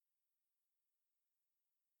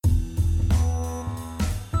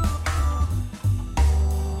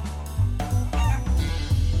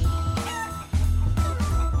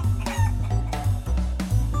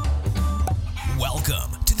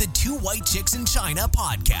Chicks in China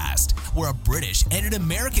podcast, where a British and an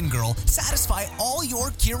American girl satisfy all your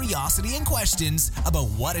curiosity and questions about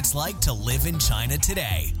what it's like to live in China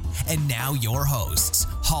today. And now your hosts,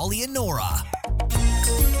 Holly and Nora.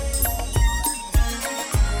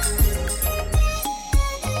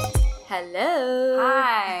 Hello.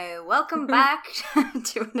 Hi. Welcome back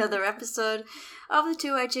to another episode of the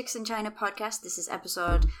Two White Chicks in China podcast. This is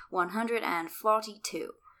episode 142.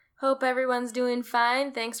 Hope everyone's doing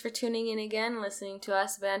fine. Thanks for tuning in again, listening to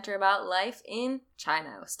us banter about life in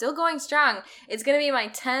China. Still going strong. It's going to be my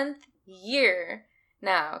 10th year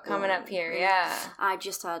now coming up here. Yeah. I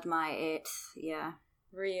just had my 8th,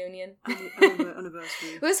 reunion. anniversary.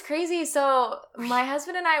 It was crazy. So my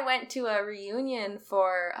husband and I went to a reunion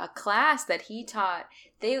for a class that he taught.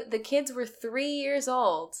 The kids were 3 years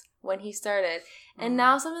old when he started, and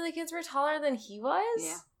now some of the kids were taller than he was.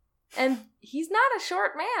 Yeah. And he's not a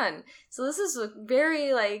short man. So this is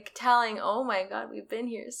very, telling, oh my God, we've been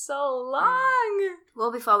here so long. Well,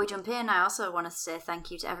 before we jump in, I also want to say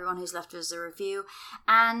thank you to everyone who's left us a review,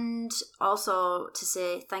 and also to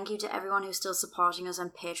say thank you to everyone who's still supporting us on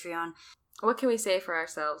Patreon. What can we say for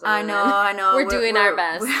ourselves? I know. We're doing our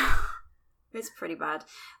best. It's pretty bad.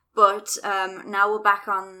 But now we're back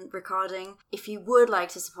on recording. If you would like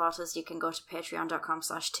to support us, you can go to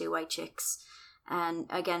patreon.com/twowhitechicks. And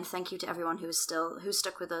again, thank you to everyone who's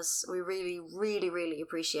stuck with us. We really, really, really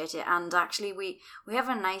appreciate it. And actually, we have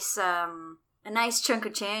a nice chunk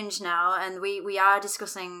of change now, and we are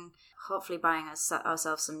discussing hopefully buying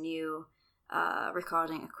ourselves some new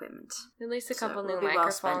recording equipment. At least a couple new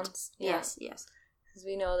microphones. Well, yes. Because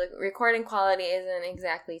we know the recording quality isn't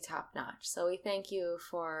exactly top notch. So we thank you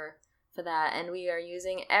for that, and we are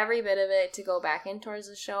using every bit of it to go back in towards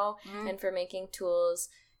the show and for making tools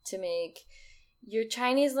to make your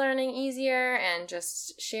Chinese learning easier and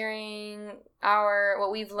just sharing what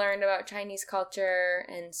we've learned about Chinese culture.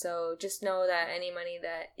 And so just know that any money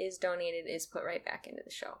that is donated is put right back into the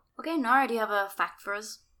show. Okay, Nora, do you have a fact for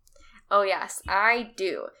us? Oh, yes, I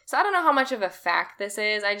do. So I don't know how much of a fact this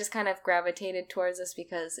is. I just kind of gravitated towards this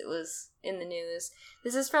because it was in the news.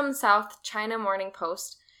 This is from South China Morning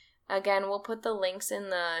Post. Again, we'll put the links in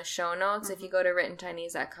the show notes if you go to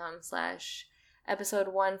writtenchinese.com/episode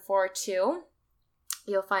 142.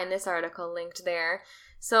 You'll find this article linked there.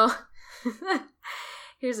 So,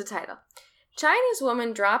 here's the title. Chinese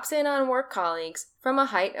woman drops in on work colleagues from a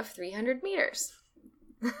height of 300 meters.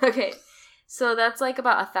 Okay, so that's like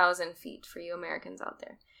about 1,000 feet for you Americans out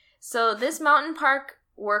there. So, this mountain park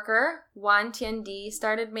worker, Wan Tiandi,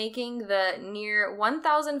 started making the near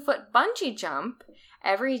 1,000-foot bungee jump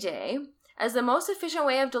every day as the most efficient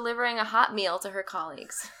way of delivering a hot meal to her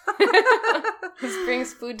colleagues. This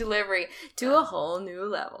brings food delivery to a whole new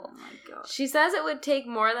level. Oh my God. She says it would take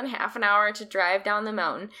more than half an hour to drive down the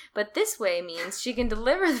mountain, but this way means she can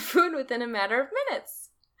deliver the food within a matter of minutes.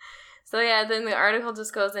 So yeah, then the article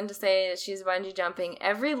just goes in to say that she's bungee jumping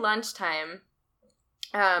every lunchtime.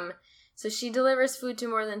 So she delivers food to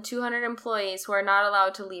more than 200 employees who are not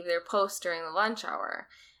allowed to leave their posts during the lunch hour.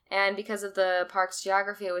 And because of the park's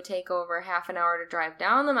geography, it would take over half an hour to drive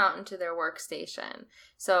down the mountain to their workstation.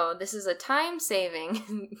 So this is a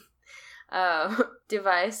time-saving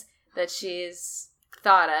device that she's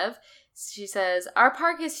thought of. She says, our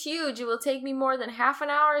park is huge. It will take me more than half an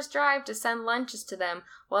hour's drive to send lunches to them,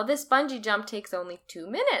 while this bungee jump takes only 2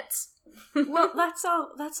 minutes. Well, that's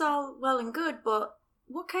all well and good, but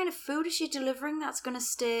what kind of food is she delivering that's going to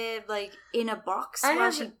stay, in a box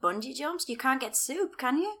while she bungee jumps? You can't get soup,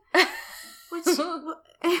 can you?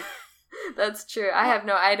 That's true.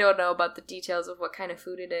 I don't know about the details of what kind of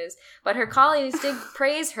food it is, but her colleagues did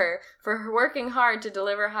praise her for her working hard to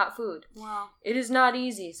deliver hot food. Wow. It is not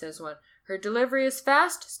easy, says one. Her delivery is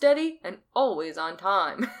fast, steady, and always on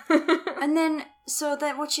time. And then, so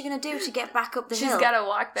then what's she going to do to get back up the hill? She's got to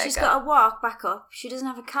walk back up. She's got to walk back up. She doesn't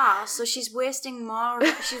have a car, so she's wasting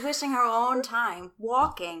her own time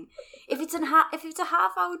walking. If it's a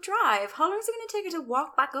half-hour drive, how long is it going to take her to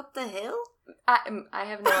walk back up the hill? I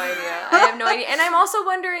have no idea. And I'm also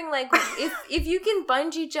wondering, if you can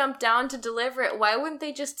bungee jump down to deliver it, why wouldn't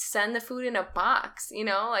they just send the food in a box?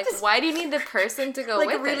 Why do you need the person to go with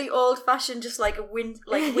it? Like a really old-fashioned, just winch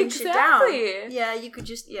exactly. it down. Yeah, you could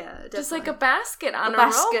just, definitely. Just like a basket on a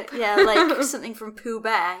rope. Yeah, like something from Pooh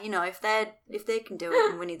Bear. If they can do it,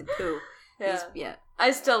 then Winnie the Pooh. Yeah.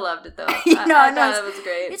 I still loved it, though. I thought it was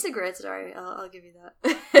great. It's a great story. I'll give you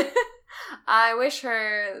that. I wish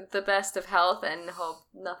her the best of health and hope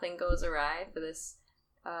nothing goes awry for this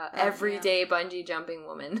everyday bungee jumping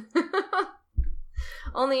woman.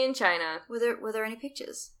 Only in China. Were there any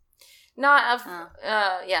pictures? Not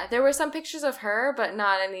of, there were some pictures of her, but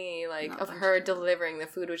not any, of her delivering the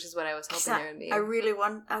food, which is what I was hoping there would be. I really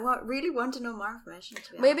want to know more information, to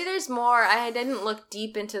be honest. Maybe there's more. I didn't look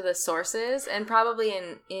deep into the sources, and probably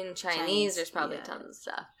in Chinese there's probably tons of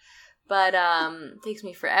stuff. But it takes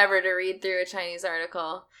me forever to read through a Chinese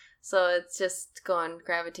article, so it's just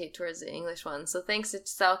gravitate towards the English one. So thanks to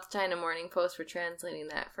South China Morning Post for translating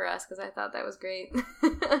that for us, because I thought that was great.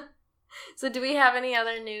 So do we have any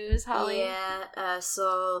other news, Holly? Yeah,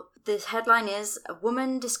 so the headline is, a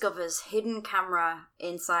woman discovers hidden camera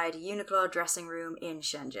inside Uniqlo dressing room in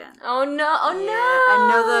Shenzhen. Oh no,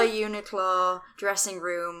 Another Uniqlo dressing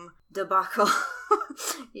room debacle.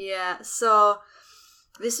 Yeah, so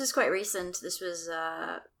this was quite recent. This was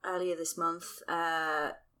earlier this month.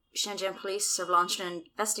 Shenzhen police have launched an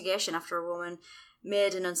investigation after a woman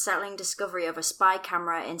made an unsettling discovery of a spy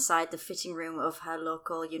camera inside the fitting room of her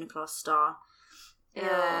local Uniqlo store.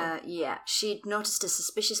 She'd noticed a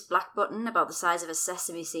suspicious black button about the size of a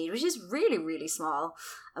sesame seed, which is really, really small,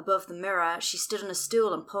 above the mirror. She stood on a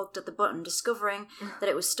stool and poked at the button, discovering that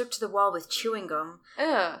it was stuck to the wall with chewing gum.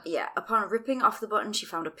 Yeah, upon ripping off the button, she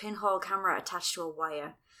found a pinhole camera attached to a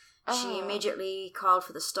wire. She immediately called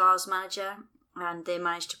for the store's manager, and they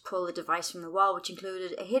managed to pull the device from the wall, which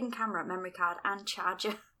included a hidden camera, memory card, and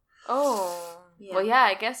charger. Oh. Yeah. Well, yeah,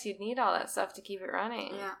 I guess you'd need all that stuff to keep it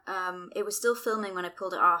running. Yeah. It was still filming when I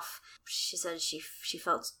pulled it off. She said she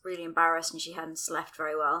felt really embarrassed and she hadn't slept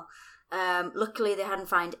very well. Luckily, they hadn't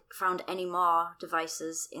found any more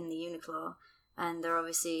devices in the Uniqlo, and they're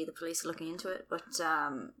obviously, the police are looking into it, but...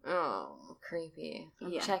 oh, creepy.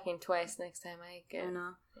 I'm checking twice next time I get... I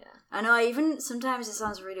know. Yeah. I know, sometimes it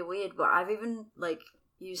sounds really weird, but I've even,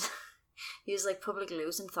 used public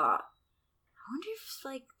loos and thought, I wonder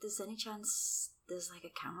if, there's any chance there's, a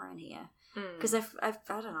camera in here. Because I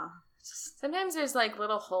don't know. Sometimes there's,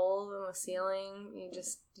 little holes in the ceiling.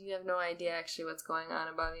 You have no idea actually what's going on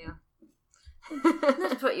above you.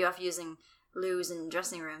 Not to put you off using loos in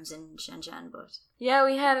dressing rooms in Shenzhen, but... Yeah,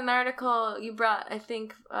 we had an article you brought, I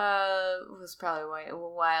think, it was probably a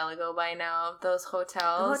while ago by now, of those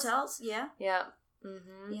hotels. The hotels, yeah. Yeah.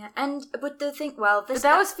 Mm-hmm. Yeah, but the thing, but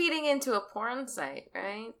that was feeding into a porn site,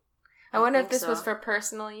 right? I wonder if this was for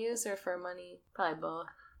personal use or for money. Probably both.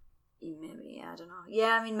 Maybe, I don't know.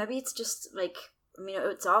 Yeah, maybe it's just,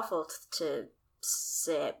 it's awful to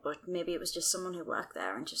say it, but maybe it was just someone who worked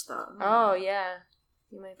there and just thought... Oh, yeah.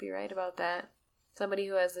 You might be right about that. Somebody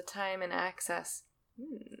who has the time and access.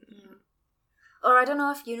 Yeah. Or I don't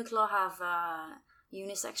know if Uniqlo have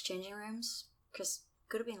unisex changing rooms, because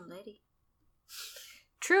could have been a lady.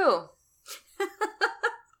 True.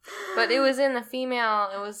 But it was in the female,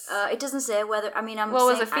 it was... it doesn't say whether, it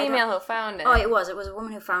was a female who found it. Oh, it was a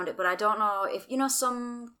woman who found it, but I don't know if,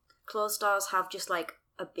 some clothes stores have just,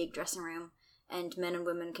 a big dressing room, and men and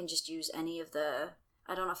women can just use any of the...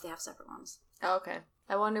 I don't know if they have separate ones. Oh, okay.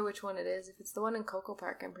 I wonder which one it is. If it's the one in Coco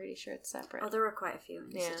Park, I'm pretty sure it's separate. Oh, there are quite a few in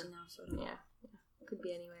the city now. So yeah. Could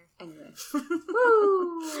be anywhere. Anyway.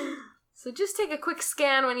 Woo! So just take a quick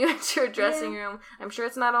scan when you enter a dressing room. I'm sure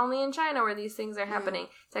it's not only in China where these things are happening.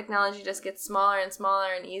 Technology just gets smaller and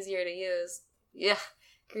smaller and easier to use. Yeah.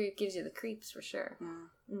 Gives you the creeps for sure.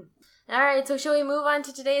 All right, so shall we move on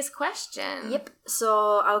to today's question? Yep.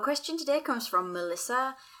 So our question today comes from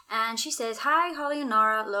Melissa, and she says, "Hi, Holly and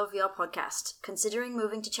Nora, love your podcast. Considering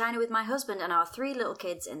moving to China with my husband and our 3 little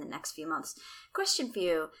kids in the next few months. Question for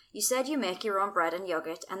you. You said you make your own bread and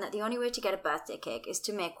yogurt, and that the only way to get a birthday cake is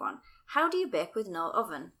to make one. How do you bake with no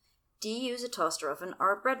oven? Do you use a toaster oven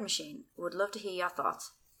or a bread machine? Would love to hear your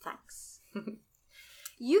thoughts. Thanks."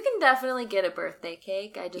 You can definitely get a birthday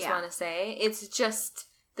cake, I just want to say. It's just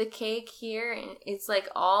the cake here, it's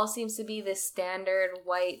all seems to be this standard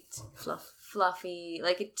white fluffy,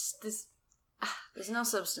 it's this... There's no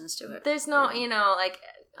substance to it. There's no,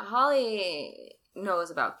 Holly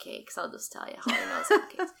knows about cakes, I'll just tell you. Holly knows about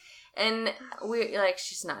cakes. And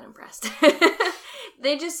she's not impressed.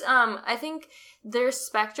 They just, I think their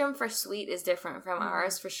spectrum for sweet is different from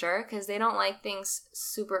ours for sure, because they don't like things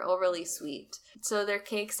super overly sweet. So their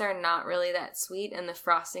cakes are not really that sweet, and the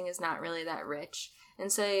frosting is not really that rich.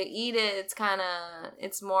 And so you eat it,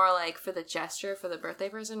 it's more for the gesture for the birthday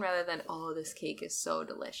person rather than, oh, this cake is so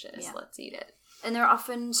delicious, let's eat it. And they're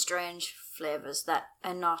often strange flavours that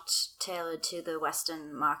are not tailored to the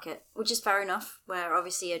Western market, which is fair enough. We're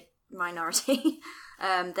obviously a minority.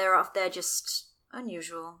 They're just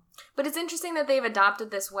unusual. But it's interesting that they've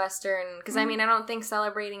adopted this Western, because I don't think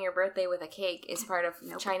celebrating your birthday with a cake is part of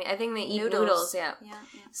China. I think they eat noodles. Yeah.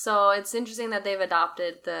 So it's interesting that they've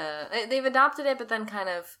adopted it, but then kind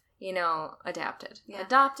of, adapted. Yeah.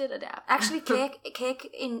 Adapt. Actually, cake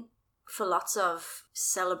for lots of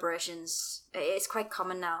celebrations, it's quite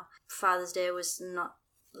common now. Father's Day was not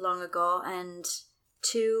long ago, and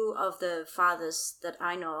 2 of the fathers that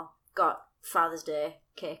I know got Father's Day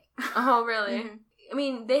cake. Oh, really? Mm-hmm. I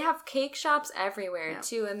mean, they have cake shops everywhere, Yeah.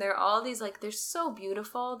 too, and they're all these, like, they're so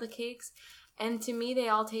beautiful, the cakes, and to me, they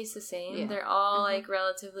all taste the same. Yeah. They're all, like,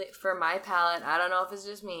 relatively, for my palate, I don't know if it's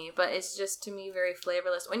just me, but it's just, to me, very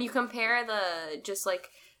flavorless. When you compare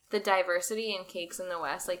the diversity in cakes in the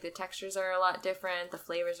West, like, the textures are a lot different, the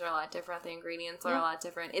flavors are a lot different, the ingredients are a lot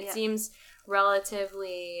different. It seems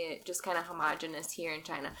relatively just kind of homogenous here in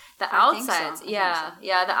China. The outsides, I think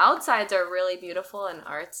so. the outsides are really beautiful and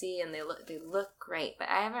artsy, and they look great. But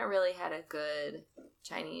I haven't really had a good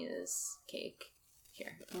Chinese cake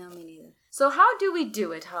here. No, me neither. So how do we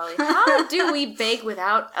do it, Holly? How do we bake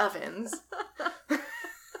without ovens? I've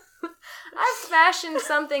fashioned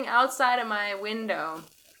something outside of my window.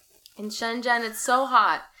 In Shenzhen, it's so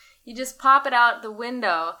hot. You just pop it out the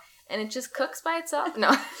window, and it just cooks by itself.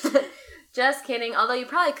 No. Just kidding. Although you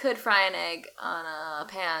probably could fry an egg on a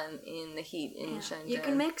pan in the heat in Shenzhen. You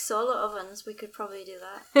can make solar ovens. We could probably do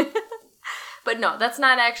that. But no, that's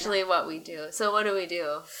not actually what we do. So what do we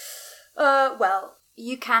do? Well,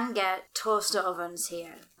 you can get toaster ovens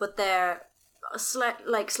here, but they're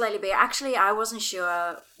slightly bigger. Actually, I wasn't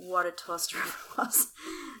sure what a toaster oven was.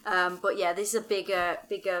 But yeah, these are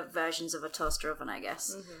bigger versions of a toaster oven, I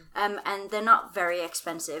guess. Mm-hmm. And they're not very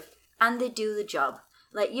expensive, and they do the job.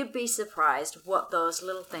 Like, you'd be surprised what those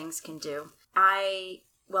little things can do.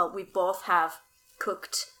 We both have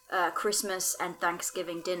cooked Christmas and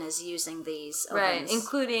Thanksgiving dinners using these ovens. Right,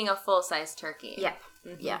 including a full-size turkey. Yeah,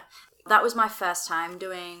 yeah. That was my first time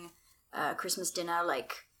doing Christmas dinner,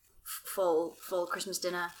 like full Christmas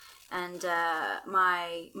dinner. And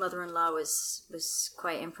my mother-in-law was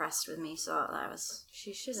quite impressed with me, so I was...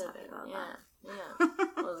 She should have been. about Yeah.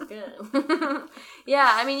 It was good.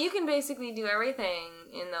 Yeah, I mean, you can basically do everything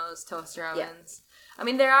in those toaster ovens. I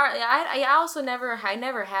mean, there are... I also never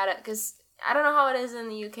had it, because I don't know how it is in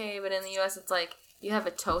the UK, but in the US, it's like you have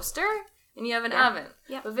a toaster and you have an oven.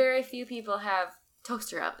 Yeah. But very few people have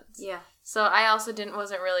toaster ovens. Yeah. So I also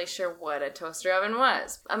wasn't really sure what a toaster oven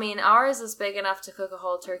was. I mean, ours is big enough to cook a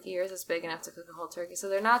whole turkey. Yours is big enough to cook a whole turkey. So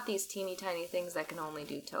they're not these teeny tiny things that can only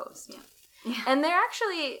do toast. Yeah. And they're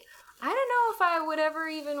actually... I don't know if I would ever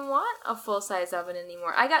even want a full-size oven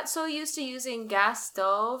anymore. I got so used to using gas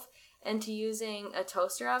stove and to using a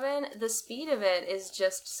toaster oven. The speed of it is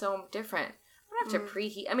just so different. I don't have to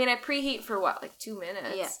preheat. I mean, I preheat for what, like 2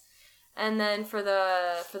 minutes? Yeah. And then for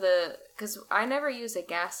the, because I never used a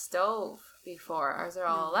gas stove before. Ours are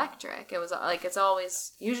all electric. It was like,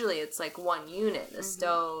 usually it's like one unit, the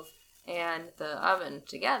stove and the oven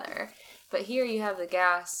together. But here you have the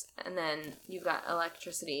gas, and then you've got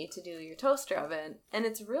electricity to do your toaster oven, and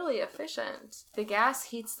it's really efficient. The gas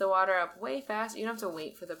heats the water up way faster. You don't have to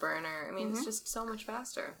wait for the burner. I mean, it's just so much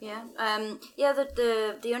faster. Yeah.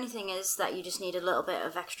 The only thing is that you just need a little bit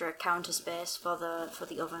of extra counter space for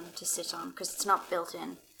the oven to sit on, because it's not built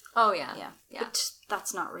in. Oh, yeah. Yeah. But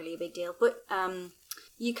that's not really a big deal. But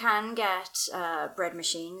you can get bread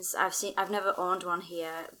machines. I've never owned one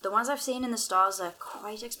here. The ones I've seen in the stores are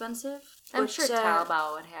quite expensive. I'm sure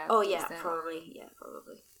Taobao would have. Oh, yeah, these probably.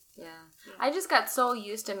 Yeah. I just got so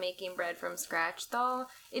used to making bread from scratch, though.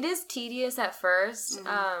 It is tedious at first,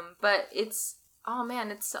 but it's, oh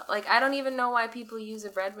man, it's so, like, I don't even know why people use a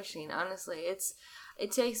bread machine, honestly.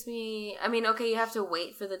 It takes me, I mean, okay, you have to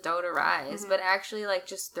wait for the dough to rise, but actually, like,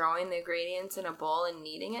 just throwing the ingredients in a bowl and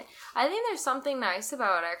kneading it, I think there's something nice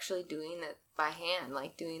about actually doing it by hand,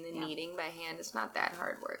 like doing the kneading by hand. It's not that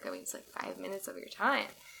hard work. I mean, it's like 5 minutes of your time.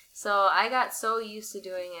 So I got so used to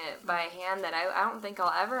doing it by hand that I don't think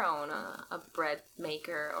I'll ever own a bread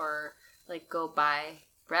maker or, like, go buy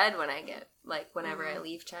bread when I get, like, whenever I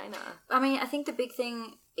leave China. I mean, I think the big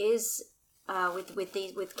thing is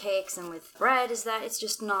with cakes and with bread is that it's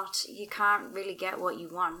just not, you can't really get what you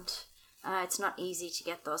want. It's not easy to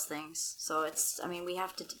get those things. So we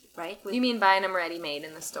have to, right? You mean buying them ready-made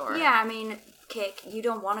in the store? Yeah, I mean, cake, you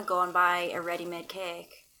don't want to go and buy a ready-made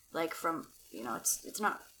cake, like from, it's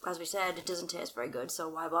not, as we said, it doesn't taste very good, so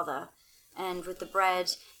why bother? And with the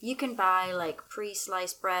bread, you can buy, like,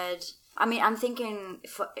 pre-sliced bread. I mean, I'm thinking,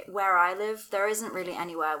 for where I live, there isn't really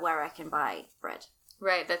anywhere where I can buy bread.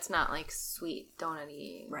 Right, that's not, like, sweet,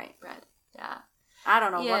 donut-y bread. Yeah. I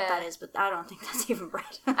don't know what that is, but I don't think that's even bread.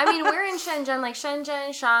 I mean, we're in Shenzhen, like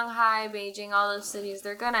Shenzhen, Shanghai, Beijing, all those cities,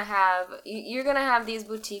 you're going to have these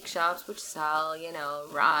boutique shops which sell,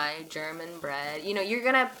 rye, German bread. You're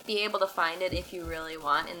going to be able to find it if you really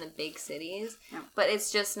want in the big cities. Yeah. But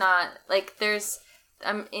it's just not, like, there's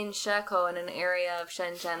I'm in Shekou, in an area of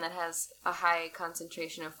Shenzhen that has a high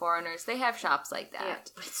concentration of foreigners. They have shops like that. Yeah,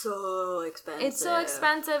 but it's so expensive. It's so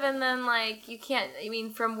expensive, and then, like, you can't, I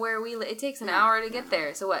mean, from where we live, it takes an hour to get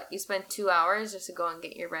there. So what, you spend 2 hours just to go and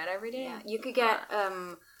get your bread every day? Yeah, you could get,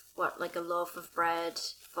 like a loaf of bread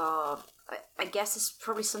for, I guess it's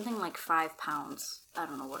probably something like £5. I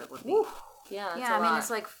don't know what it would be. Woo. Yeah, that's a lot. I mean, it's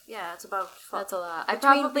like, it's about... That's a lot. I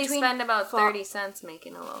probably spend about 30 cents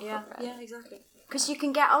making a loaf of bread. Yeah, exactly. Because you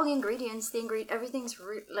can get all the ingredients. Everything's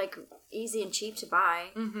like easy and cheap to buy.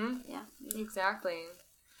 Mm-hmm. Yeah, exactly.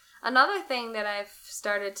 Another thing that I've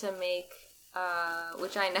started to make,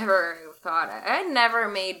 which I never thought I had never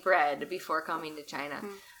made bread before coming to China.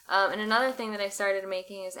 And another thing that I started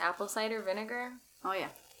making is apple cider vinegar. Oh yeah,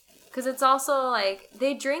 because it's also like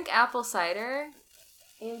they drink apple cider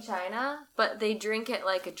in China, but they drink it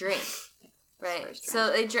like a drink. Right,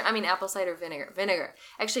 so they drink, apple cider vinegar.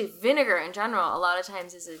 Actually, vinegar in general, a lot of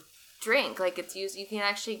times is a drink. Like, it's used, you can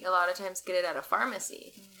actually, a lot of times, get it at a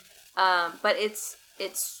pharmacy. But it's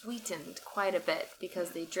sweetened quite a bit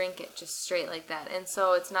because they drink it just straight like that. And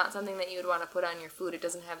so it's not something that you would want to put on your food. It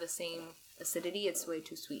doesn't have the same acidity. It's way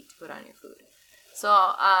too sweet to put on your food.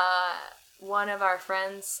 So, one of our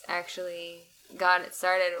friends actually got it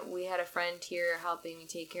started. We had a friend here helping me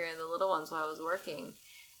take care of the little ones while I was working.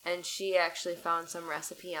 And she actually found some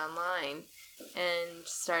recipe online and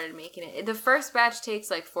started making it. The first batch takes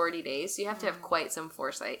like 40 days, so you have to have quite some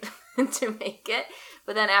foresight to make it.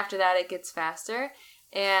 But then after that, it gets faster,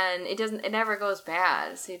 and it never goes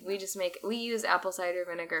bad. So we use apple cider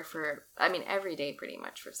vinegar for, every day pretty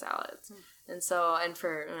much for salads. And so, and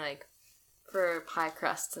for pie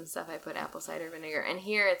crusts and stuff, I put apple cider vinegar. And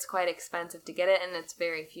here it's quite expensive to get it, and it's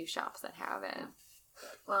very few shops that have it.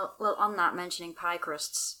 Well, on that, mentioning pie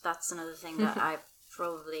crusts, that's another thing that I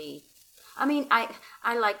probably...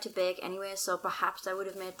 I like to bake anyway, so perhaps I would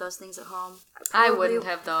have made those things at home. I wouldn't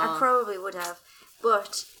have, though. I probably would have,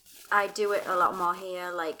 but I do it a lot more here,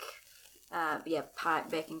 like,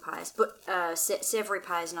 baking pies. But savory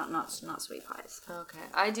pies, not sweet pies. Okay.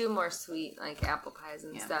 I do more sweet, like apple pies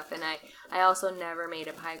and stuff, and I also never made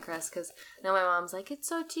a pie crust, because now my mom's like, it's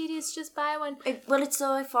so tedious, just buy one. It's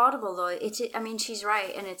so affordable, though. She's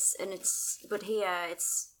right, but here,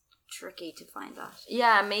 it's tricky to find that.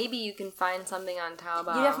 Yeah, maybe you can find something on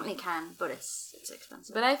Taobao. You definitely can, but it's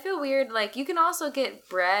expensive. But I feel weird, like, you can also get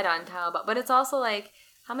bread on Taobao, but it's also like,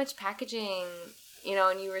 how much packaging,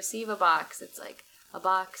 when you receive a box, it's like a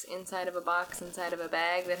box inside of a box inside of a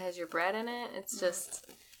bag that has your bread in it. It's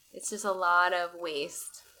just a lot of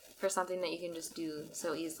waste for something that you can just do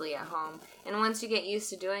so easily at home. And once you get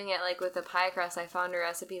used to doing it, like with the pie crust, I found a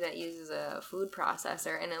recipe that uses a food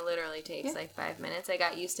processor, and it literally takes like 5 minutes. I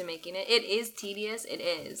got used to making it. It is tedious, it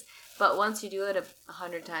is. But once you do it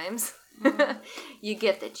 100 times, you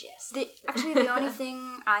get the gist. The only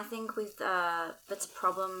thing I think with that's a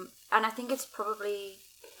problem, and I think it's probably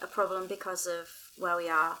a problem because of where we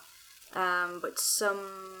are, but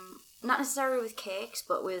not necessarily with cakes,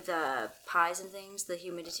 but with pies and things, the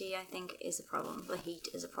humidity, I think, is a problem. The heat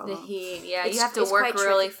is a problem. The heat, yeah. You have to work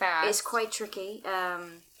really fast. It's quite tricky.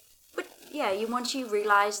 But, yeah, once you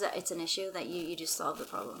realise that it's an issue, that you just solve the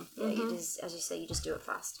problem. Yeah, you just, as you say, you just do it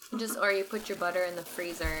fast. Or you put your butter in the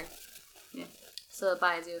freezer. Yeah. So it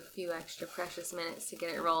buys you a few extra precious minutes to get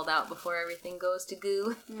it rolled out before everything goes to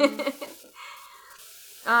goo.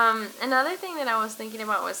 Another thing that I was thinking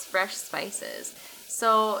about was fresh spices.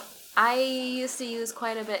 So I used to use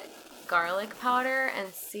quite a bit garlic powder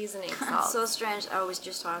and seasoning salt. So strange. I was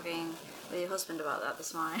just talking with your husband about that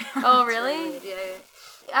this morning. Oh, really? Yeah.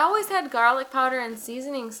 I always had garlic powder and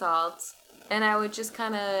seasoning salts, and I would just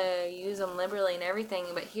kind of use them liberally and everything,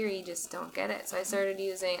 but here you just don't get it. So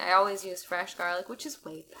I always use fresh garlic, which is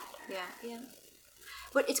way better. Yeah.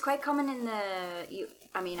 But it's quite common in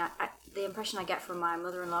the impression I get from my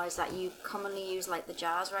mother-in-law is that you commonly use like the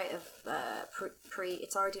jars, right, of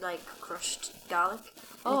it's already like crushed garlic.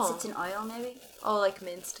 And it sits in oil, maybe. Oh, like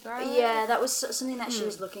minced garlic? Yeah, that was something that she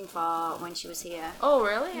was looking for when she was here. Oh,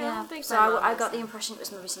 really? Yeah. I don't think so. I got the impression it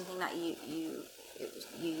was maybe something that you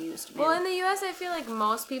used. Maybe. Well, in the U.S., I feel like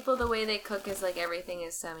most people, the way they cook is like everything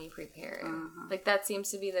is semi-prepared. Mm-hmm. Like that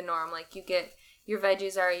seems to be the norm. Like you get your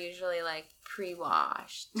veggies are usually like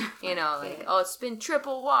pre-washed. Like it's been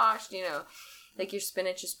triple washed. Like your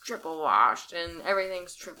spinach is triple washed and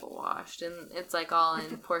everything's triple washed and it's like all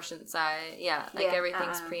in portion size. Yeah,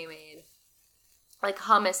 everything's pre-made. Like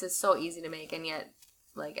hummus is so easy to make and yet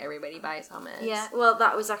like everybody buys hummus. Yeah, well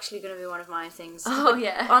that was actually going to be one of my things. Oh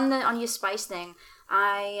yeah. On your spice thing,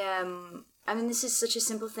 I mean this is such a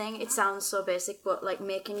simple thing. It sounds so basic, but like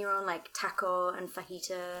making your own like taco and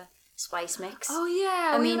fajita spice mix. Oh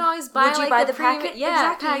yeah, I we mean, would always buy would you like buy the the packet? Yeah,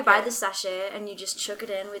 Exactly. packet. You buy the sachet and you just chuck it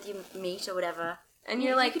in with your meat or whatever. And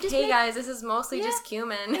you're like, hey guys, this is mostly just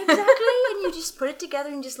cumin. Exactly. And you just put it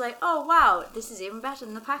together and just like, oh wow, this is even better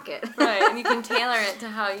than the packet. Right, and you can tailor it to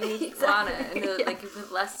how you want it. And like you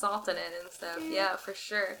put less salt in it and stuff. Yeah, for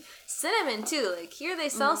sure. Cinnamon too. Like here they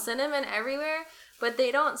sell cinnamon everywhere, but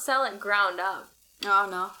they don't sell it ground up. Oh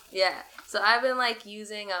no. Yeah. So I've been like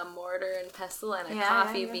using a mortar and pestle and a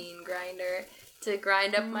coffee bean grinder to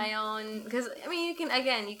grind up my own, because I mean you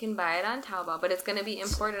can buy it on Taobao, but it's going to be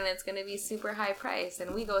imported and it's going to be super high price,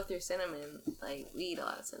 and we go through cinnamon, like we eat a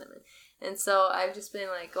lot of cinnamon, and so I've just been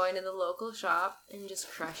like going to the local shop and just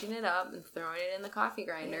crushing it up and throwing it in the coffee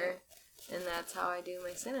grinder, and that's how I do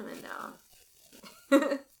my cinnamon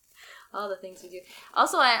now. All the things we do.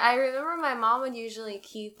 Also, I remember my mom would usually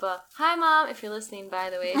keep hi Mom, if you're listening, by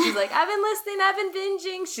the way. She's like, I've been listening, I've been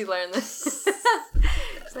binging. She learned this.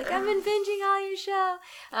 She's like, I've been binging all your show.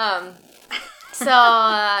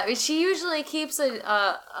 So she usually keeps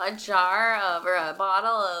a jar of, or a bottle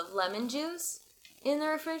of lemon juice in the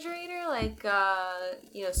refrigerator, like,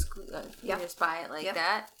 you just buy it like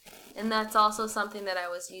that. And that's also something that I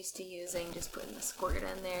was used to using, just putting the squirt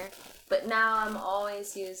in there. But now I'm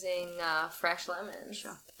always using fresh lemons.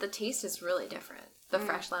 Sure. The taste is really different. The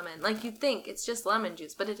fresh lemon. Like, you'd think it's just lemon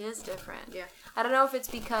juice, but it is different. Yeah. I don't know if it's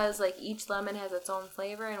because, like, each lemon has its own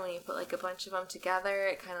flavor, and when you put, like, a bunch of them together,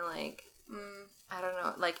 it kind of, like, I don't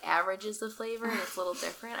know, like, averages the flavor, and it's a little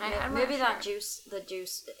different. Maybe that juice, the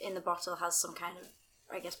juice in the bottle has some kind of,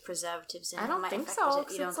 I guess, preservatives in it. I don't think so,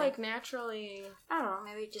 because it's, like, naturally... I don't know,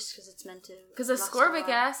 maybe just because it's meant to... Because ascorbic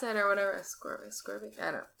acid, or whatever, ascorbic, I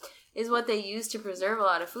don't know, is what they use to preserve a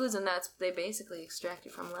lot of foods, and they basically extract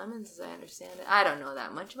it from lemons, as I understand it. I don't know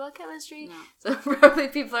that much about chemistry, so probably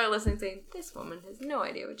people are listening saying, this woman has no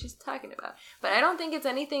idea what she's talking about. But I don't think it's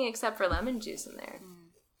anything except for lemon juice in there.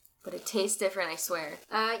 But it tastes different, I swear.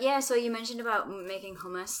 So you mentioned about making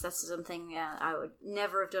hummus. That's something I would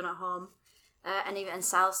never have done at home. And even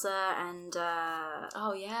salsa and...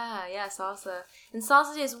 Oh, yeah, salsa. And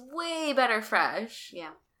salsa tastes way better fresh.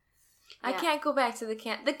 Yeah. I can't go back to the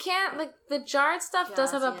can. The jarred stuff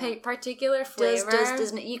does have a particular flavor.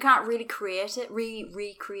 Doesn't it? You can't really create it,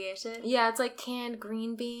 recreate it. Yeah, it's like canned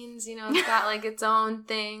green beans, you know, it's got like its own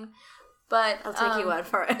thing. But I'll take your word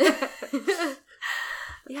for it.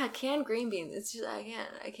 Yeah, canned green beans. It's just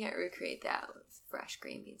I can't recreate that with fresh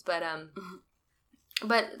green beans. But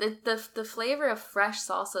but the flavor of fresh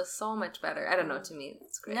salsa is so much better. I don't know, to me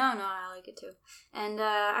it's great. No, I like it too. And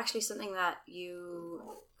actually something that you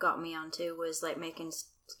got me onto was like making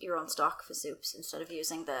your own stock for soups instead of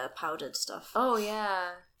using the powdered stuff. Oh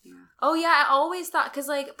yeah. Oh yeah, I always thought, because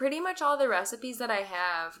like pretty much all the recipes that I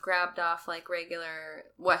have grabbed off like regular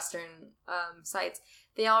Western sites,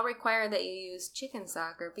 they all require that you use chicken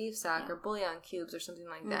stock or beef stock or bouillon cubes or something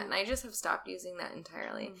like that, and I just have stopped using that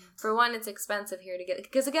entirely. For one, it's expensive here to get,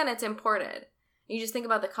 because again, it's imported. You just think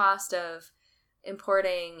about the cost of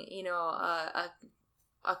importing, you know,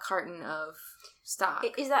 a carton of stock.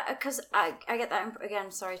 Is that because I get that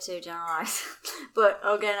again? Sorry to generalize, but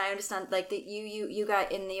again, I understand. Like that, you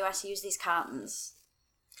got in the US use these cartons.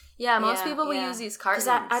 Yeah, most people will use these cartons.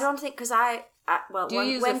 I don't think do you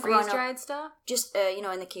use the freeze dried stuff? Just in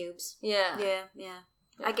the cubes. Yeah.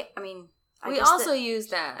 We also use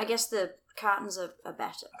that. I guess the cartons are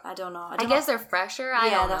better. I don't know. I guess they're fresher. I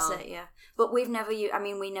don't know. That's it. Yeah, but we've never used. I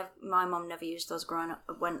mean, my mom never used those growing up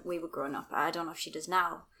when we were growing up. I don't know if she does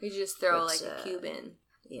now. We just throw a cube in.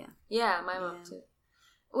 Yeah. Yeah, my mom too.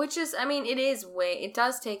 Which is, I mean, it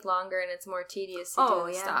does take longer and it's more tedious to do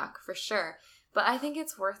in stock for sure. But I think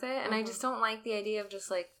it's worth it, and I just don't like the idea of just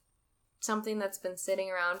like something that's been sitting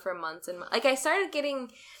around for months and months. Like I started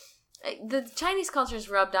getting. The Chinese culture is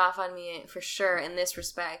rubbed off on me for sure in this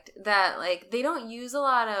respect, that like they don't use a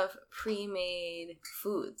lot of pre-made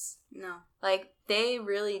foods. No. Like they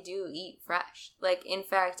really do eat fresh. Like in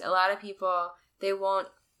fact, a lot of people, they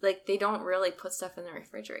don't really put stuff in the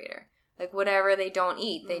refrigerator. Like whatever they don't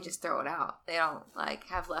eat, they just throw it out. They don't like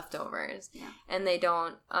have leftovers. Yeah. And they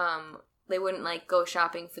don't they wouldn't like go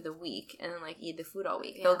shopping for the week and then like eat the food all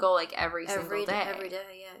week. Yeah. They'll go like every single day. Every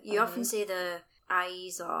day, yeah. You often see the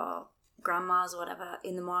aunties or grandmas or whatever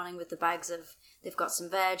in the morning with the bags of, they've got some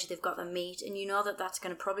veg, they've got the meat, and you know that's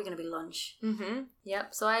probably going to be lunch.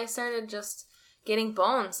 Yep. So I started just getting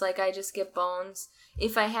bones. Like I just get bones.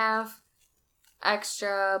 If I have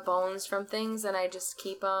extra bones from things, then I just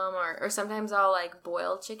keep them, or sometimes I'll like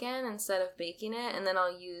boil chicken instead of baking it, and then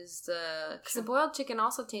I'll use because the boiled chicken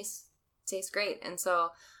also tastes great, and so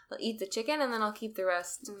I'll eat the chicken and then I'll keep the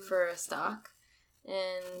rest for a stock.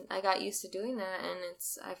 And I got used to doing that, and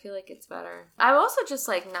I feel like it's better. I've also just,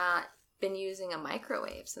 like, not been using a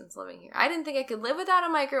microwave since living here. I didn't think I could live without a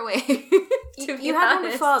microwave. You had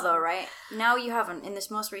one before, though, right? Now you haven't. In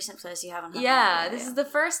this most recent place, you haven't had one. This is the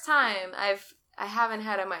first time I haven't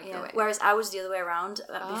had a microwave. Yeah. Whereas I was the other way around.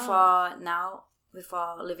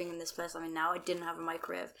 Before living in this place I'm in now, I didn't have a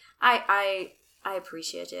microwave. I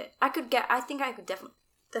appreciate it. I think I could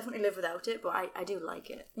definitely live without it, but I do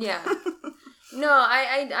like it. Yeah. No,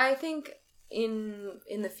 I think in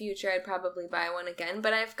the future I'd probably buy one again,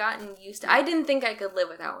 but I've gotten used to I didn't think I could live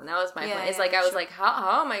without one. That was my plan. It's like I was like,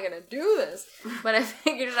 how am I gonna do this? But I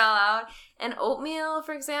figured it all out. And oatmeal,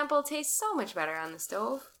 for example, tastes so much better on the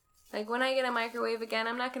stove. Like when I get a microwave again,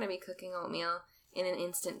 I'm not gonna be cooking oatmeal in an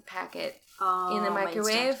instant packet in the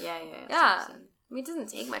microwave. Yeah. I mean, it doesn't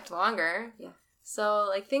take much longer. Yeah. So,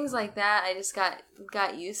 like, things like that, I just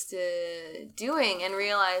got used to doing and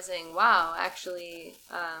realizing, wow, actually,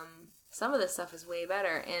 some of this stuff is way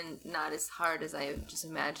better and not as hard as I just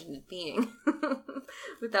imagined it being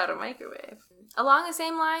without a microwave. Along the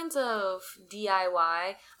same lines of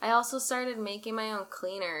DIY, I also started making my own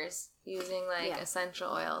cleaners using, like,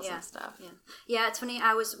 essential oils and stuff. Yeah, it's funny.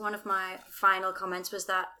 One of my final comments was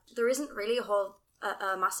that there isn't really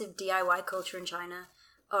a massive DIY culture in China.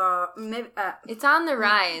 Or maybe it's on the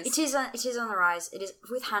rise. It is on the rise. It is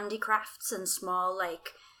with handicrafts and small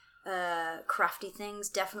like crafty things,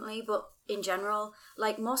 definitely. But in general,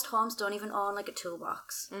 like most homes don't even own like a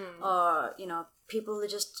toolbox, or people are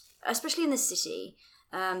just, especially in the city,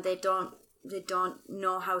 they don't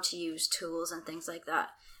know how to use tools and things like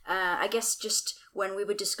that. I guess just when we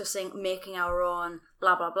were discussing making our own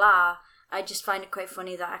blah blah blah, I just find it quite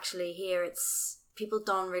funny that actually here people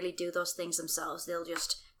don't really do those things themselves. They'll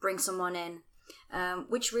just bring someone in,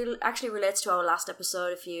 which actually relates to our last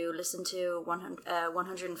episode. If you listen to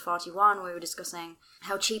 141, we were discussing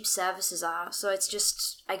how cheap services are. So it's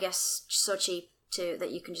just, I guess, so cheap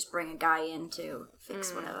that you can just bring a guy in to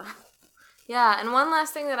fix whatever. Yeah, and one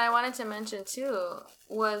last thing that I wanted to mention too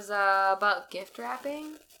was about gift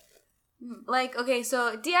wrapping. Like, okay,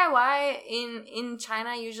 so DIY in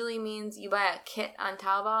China usually means you buy a kit on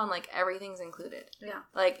Taobao and, like, everything's included. Yeah.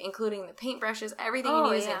 Like, including the paintbrushes, everything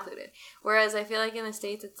you need is included. Whereas I feel like in the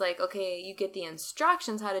States, it's like, okay, you get the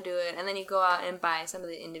instructions how to do it, and then you go out and buy some of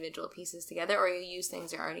the individual pieces together, or you use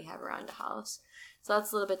things you already have around the house. So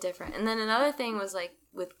that's a little bit different. And then another thing was, like,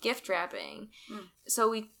 with gift wrapping. So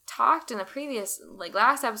we talked in the previous, like,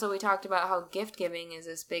 last episode, we talked about how gift giving is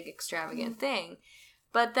this big extravagant thing.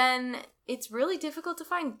 But then it's really difficult to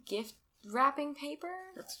find gift wrapping paper.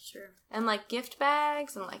 That's true. And, like, gift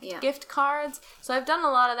bags and, like, gift cards. So I've done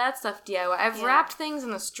a lot of that stuff DIY. I've wrapped things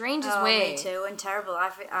in the strangest way. Me too, and terrible.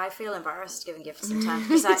 I feel embarrassed giving gifts sometimes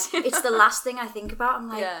because it's the last thing I think about. I'm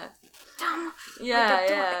like, damn.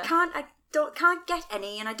 I can't get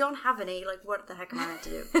any, and I don't have any. Like, what the heck am I meant to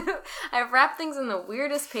do? I've wrapped things in the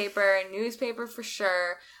weirdest paper, newspaper for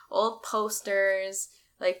sure, old posters,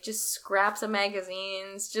 like just scraps of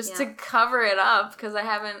magazines, just to cover it up, because I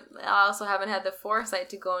also haven't had the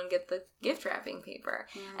foresight to go and get the gift wrapping paper.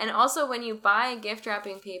 And also, when you buy gift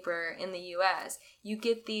wrapping paper in the U.S., you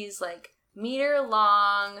get these like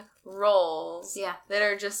meter-long rolls that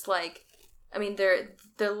are just like, I mean, the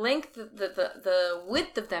length, the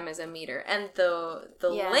width of them is a meter, and the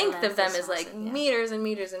length of them is like meters and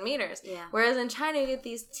meters and meters. Yeah. Whereas in China, you get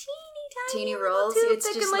these teeny rolls. It's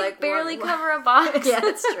just can, like barely cover a box. Yeah,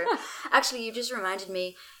 that's true. Actually, you just reminded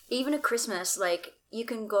me. Even at Christmas, like you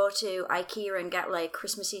can go to IKEA and get like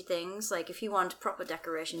Christmassy things. Like if you want proper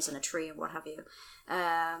decorations and a tree and what have you,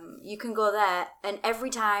 you can go there. And every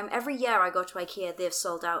year I go to IKEA, they've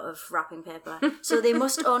sold out of wrapping paper. So they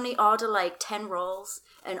must only order like 10 rolls,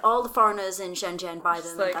 and all the foreigners in Shenzhen buy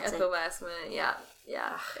them. Just like at the last minute, yeah.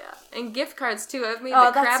 And gift cards too. I've made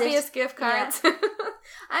the crappiest gift cards. Yeah.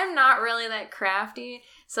 I'm not really that crafty.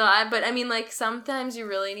 But I mean, like, sometimes you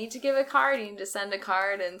really need to give a card. You need to send a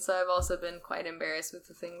card. And so I've also been quite embarrassed with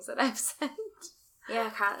the things that I've sent. Yeah,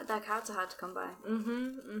 that cards are hard to come by.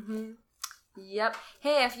 Yep.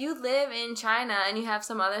 Hey, if you live in China and you have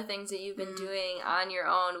some other things that you've been doing on your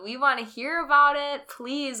own, we want to hear about it.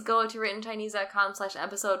 Please go to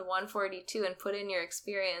writtenchinese.com/episode 142 and put in your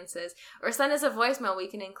experiences. Or send us a voicemail. We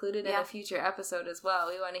can include it in a future episode as well.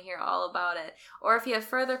 We want to hear all about it. Or if you have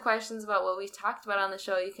further questions about what we've talked about on the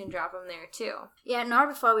show, you can drop them there too. Yeah, Nora,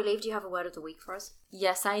 before we leave, do you have a word of the week for us?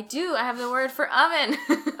 Yes, I do. I have the word for oven.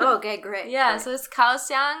 Oh, okay, great. Yeah, so it's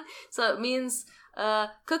kaoxiang. So it means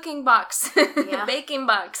cooking box, baking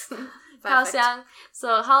box, kaoxiang.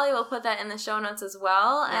 So Holly will put that in the show notes as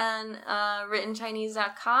well, and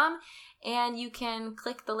writtenchinese.com. and you can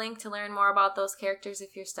click the link to learn more about those characters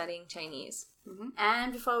if you're studying Chinese. Mm-hmm.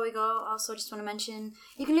 And before we go, also just want to mention,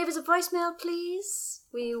 you can leave us a voicemail, please.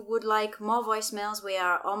 We would like more voicemails. We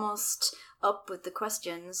are almost up with the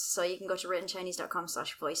questions, so you can go to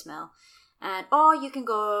writtenchinese.com/voicemail. Or you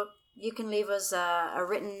can leave us a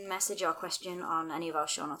written message or question on any of our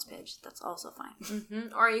show notes page. That's also fine.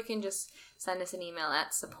 Mm-hmm. Or you can just send us an email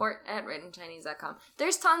at support@writtenchinese.com.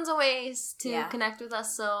 There's tons of ways to connect with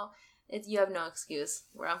us, so you have no excuse.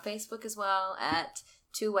 We're on Facebook as well at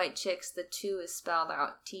Two White Chicks. The 2 is spelled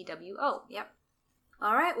out TWO. Yep.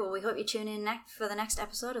 All right. Well, we hope you tune in for the next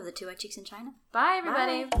episode of the Two White Chicks in China. Bye,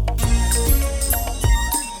 everybody.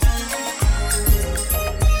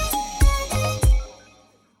 Bye.